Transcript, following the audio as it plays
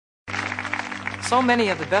So many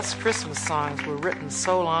of the best Christmas songs were written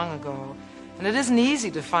so long ago, and it isn't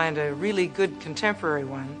easy to find a really good contemporary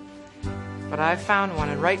one. But I found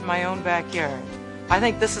one right in my own backyard. I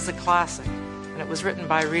think this is a classic, and it was written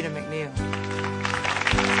by Rita McNeil.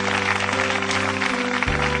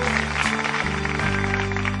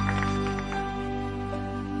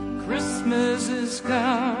 Christmas is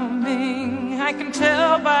coming, I can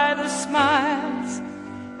tell by the smiles.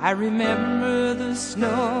 I remember the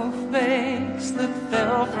snowflakes that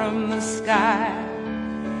fell from the sky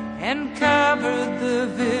and covered the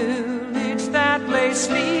village that lay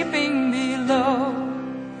sleeping below.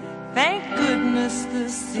 Thank goodness the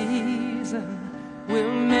season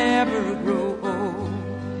will never grow old.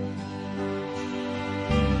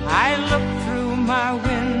 I look through my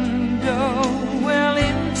window well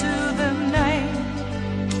into the night,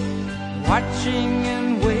 watching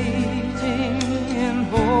and waiting and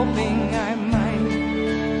hoping I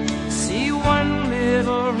might see one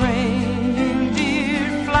little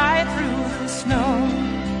reindeer fly through the snow.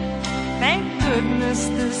 Thank goodness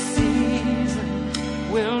the season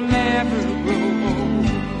will never grow old.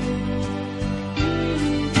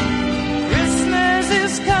 Christmas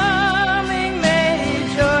is coming, may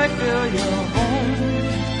joy fill your home,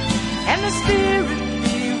 and the Spirit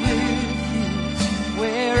be with you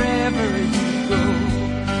wherever you go.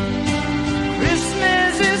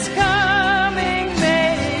 Christmas is coming,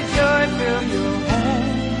 may joy fill your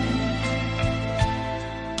home,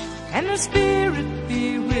 and the Spirit be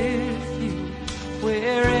with you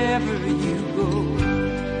wherever you go.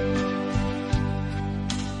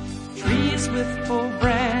 Trees with full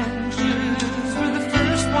branches were the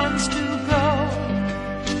first ones to go.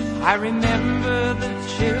 I remember the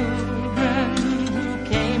children who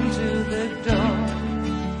came to the door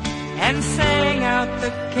and sang out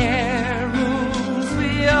the carol